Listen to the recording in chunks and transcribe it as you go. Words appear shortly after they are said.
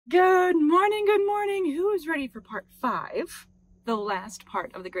Good morning. Who is ready for part 5? The last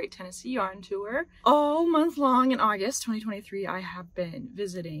part of the Great Tennessee Yarn Tour. All month long in August 2023, I have been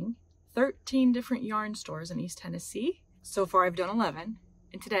visiting 13 different yarn stores in East Tennessee. So far I've done 11,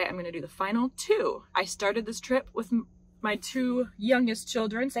 and today I'm going to do the final 2. I started this trip with my 2 youngest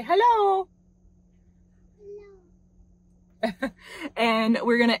children. Say hello! And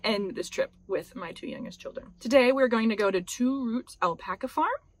we're going to end this trip with my 2 youngest children. Today we're going to go to Two Roots Alpaca Farm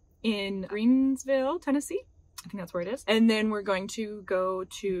in Greensville, Tennessee. I think that's where it is. And then we're going to go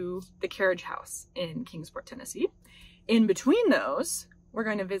to the Carriage House in Kingsport, Tennessee. In between those, we're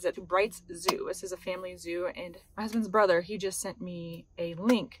going to visit Bright's Zoo. This is a family zoo, and my husband's brother, he just sent me a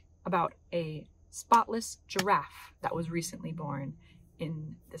link about a spotless giraffe that was recently born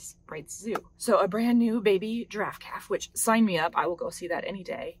in this Bright's Zoo. So a brand new baby giraffe calf, which sign me up, I will go see that any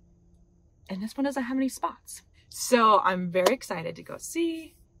day. And this one doesn't have any spots. So I'm very excited to go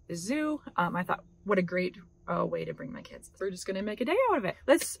see the zoo. I thought, what a great way to bring my kids. We're just gonna make a day out of it.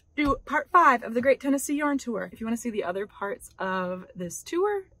 Let's do part 5 of the Great Tennessee Yarn Tour. If you wanna see the other parts of this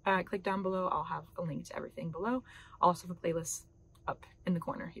tour, click down below. I'll have a link to everything below. Also the playlist up in the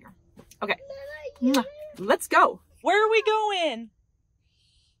corner here. Okay, let's go. Where are we going?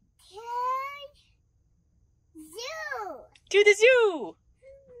 Zoo. To the zoo.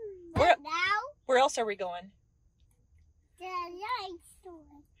 Now Where else are we going? the light store.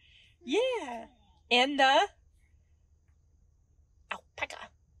 Yeah. And the alpaca.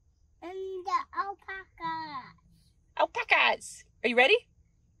 And the alpaca. Alpacas. Are you ready?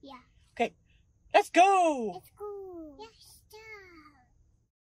 Yeah. Okay, let's go. Let's go. Yes.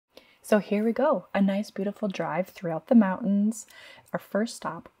 So here we go, a nice beautiful drive throughout the mountains. Our first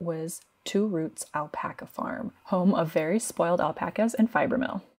stop was Two Roots Alpaca Farm, home of very spoiled alpacas and fiber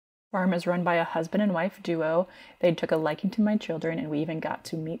mill. The farm is run by a husband and wife duo. They took a liking to my children, and we even got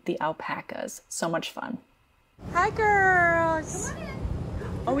to meet the alpacas. So much fun. Hi, girls. Come on in.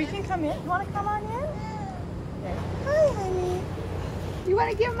 Oh, we can come in. You want to come on in? Okay. Hi, honey. Do you want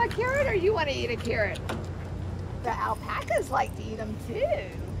to give them a carrot or you want to eat a carrot? The alpacas like to eat them too.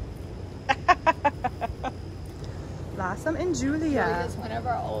 Blossom and Julia. Julia's one of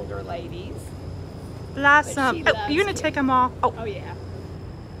our older ladies. Blossom. But Oh, she you're going to take them off. Oh, Oh yeah.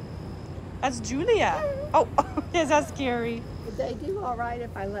 that's Julia. Oh, yes, that's scary. Would they do all right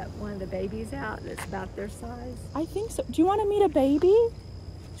if I let one of the babies out that's about their size? I think so. Do you want to meet a baby?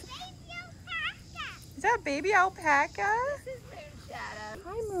 Is that a baby alpaca? This is Moonshadow.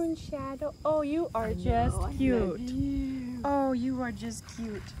 Hi, Moonshadow. Oh, you are just cute. Oh, you are just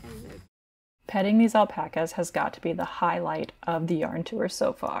cute. Petting these alpacas has got to be the highlight of the yarn tour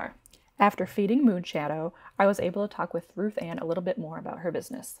so far. After feeding Moonshadow, I was able to talk with Ruth Ann a little bit more about her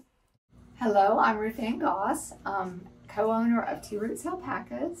business. Hello, I'm Ruth Ann Goss, co-owner of Two Roots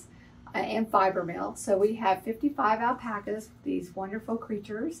Alpacas and Fiber Mill. So we have 55 alpacas, these wonderful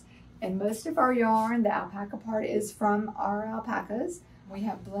creatures, and most of our yarn, the alpaca part, is from our alpacas. We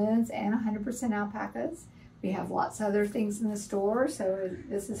have blends and 100% alpacas. We have lots of other things in the store, so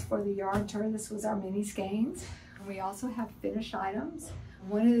this is for the yarn tour. This was our mini skeins. And we also have finished items.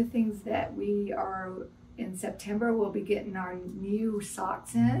 One of the things that we are, in September, we'll be getting our new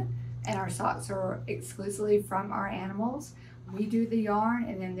socks in, and our socks are exclusively from our animals. We do the yarn,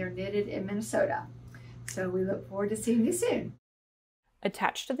 and then they're knitted in Minnesota. So we look forward to seeing you soon.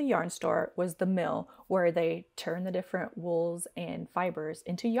 Attached to the yarn store was the mill, where they turn the different wools and fibers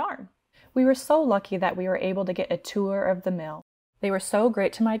into yarn. We were so lucky that we were able to get a tour of the mill. They were so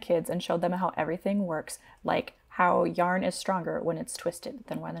great to my kids and showed them how everything works, like how yarn is stronger when it's twisted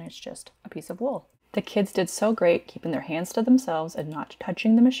than when it's just a piece of wool. The kids did so great keeping their hands to themselves and not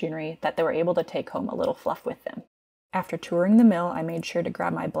touching the machinery that they were able to take home a little fluff with them. After touring the mill, I made sure to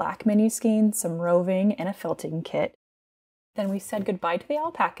grab my black mini skein, some roving, and a felting kit. Then we said goodbye to the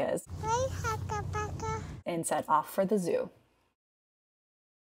alpacas and set off for the zoo.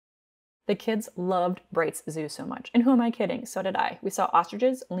 The kids loved Bright's Zoo so much, and who am I kidding? So did I. We saw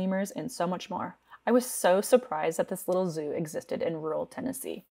ostriches, lemurs, and so much more. I was so surprised that this little zoo existed in rural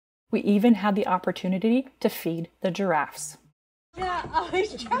Tennessee. We even had the opportunity to feed the giraffes. Yeah,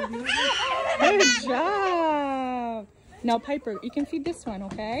 good job. Now, Piper, you can feed this one,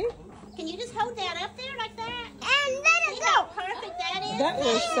 okay? Can you just hold that up there like that? And let it go. How perfect that is. That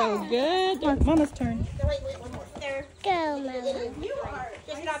was so good. Mama's turn. Wait, one more. There. Go, Mama. You are.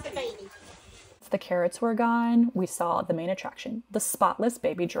 Just not the baby. The carrots were gone. We saw the main attraction, the spotless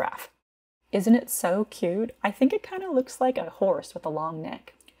baby giraffe. Isn't it so cute? I think it kind of looks like a horse with a long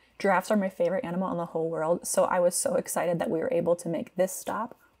neck. Giraffes are my favorite animal in the whole world, so I was so excited that we were able to make this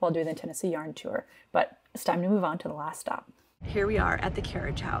stop while doing the Tennessee Yarn Tour. But it's time to move on to the last stop. Here we are at the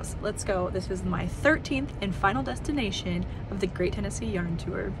carriage house. Let's go. This is my 13th and final destination of the Great Tennessee Yarn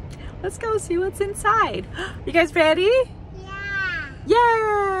Tour. Let's go see what's inside. You guys ready? Yeah.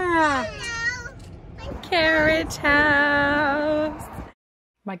 Yeah! Hello. Carriage house.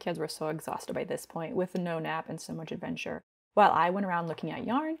 My kids were so exhausted by this point with no nap and so much adventure. While I went around looking at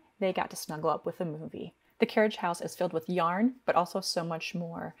yarn, they got to snuggle up with a movie. The carriage house is filled with yarn, but also so much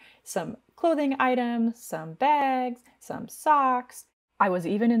more. Some clothing items, some bags, some socks. I was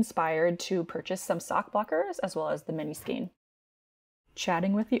even inspired to purchase some sock blockers as well as the mini skein.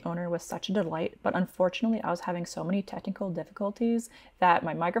 Chatting with the owner was such a delight, but unfortunately I was having so many technical difficulties that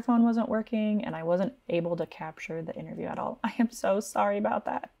my microphone wasn't working and I wasn't able to capture the interview at all. I am so sorry about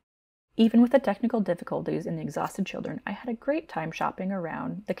that. Even with the technical difficulties and the exhausted children, I had a great time shopping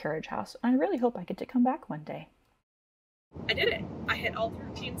around the carriage house, and I really hope I get to come back one day. I did it! I hit all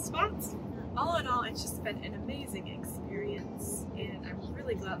 13 spots. All in all, it's just been an amazing experience, and I'm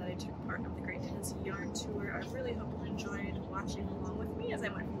really glad that I took part of the Great Tennessee Yarn Tour. I really hope you enjoyed watching along with me as I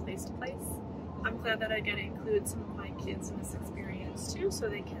went from place to place. I'm glad that I get to include some of my kids in this experience too, so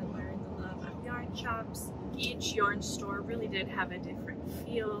they can learn the love of yarn shops. Each yarn store really did have a different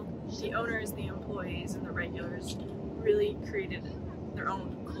feel. The owners, the employees, and the regulars really created their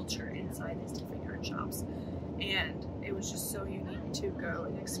own culture inside these different yarn shops. And it was just so unique to go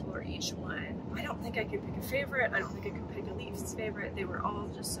and explore each one. I don't think I could pick a favorite. I don't think I could pick a least favorite. They were all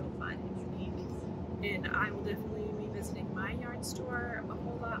just so fun and unique. And I will definitely be visiting my yarn store a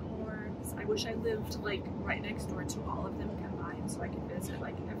whole lot more. I wish I lived like right next door to all of them combined so I could visit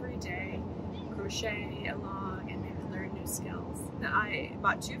like every day, crochet along, and maybe learn new skills. I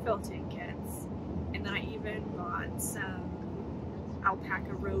bought 2 felting kits, and then I even bought some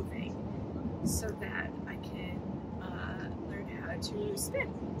alpaca roving so that I can learn how to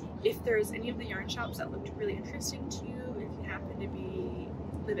spin. If there's any of the yarn shops that looked really interesting to you, if you happen to be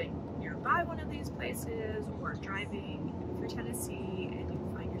living nearby one of these places or driving through Tennessee and you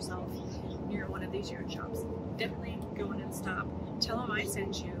find yourself near one of these yarn shops, definitely go in and stop. Tell them I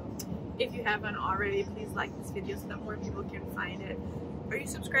sent you. If you haven't already, please like this video so that more people can find it. Are you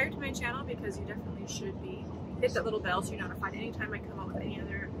subscribed to my channel? Because you definitely should be. Hit that little bell so you're notified anytime I come out with any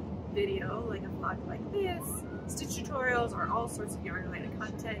other video, like a vlog like this, stitch tutorials, or all sorts of yarn related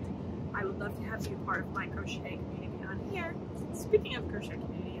content. I would love to have you part of my crochet community on here. Speaking of crochet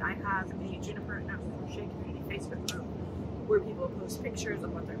community, I have a Juniper Crochet Community Facebook group where people post pictures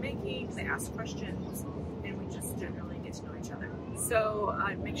of what they're making, they ask questions, and we just generally get to know each other. So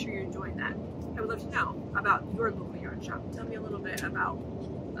make sure you join that. I would love to know about your local yarn shop. Tell me a little bit about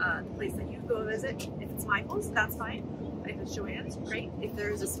the place that you go visit. If it's Michael's, that's fine. If it's Joanne's, great. If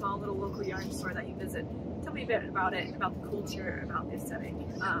there's a small little local yarn store that you visit, tell me a bit about it, about the culture, about the aesthetic.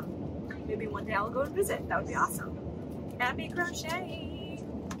 Maybe one day I'll go and visit. That would be awesome. Happy crocheting!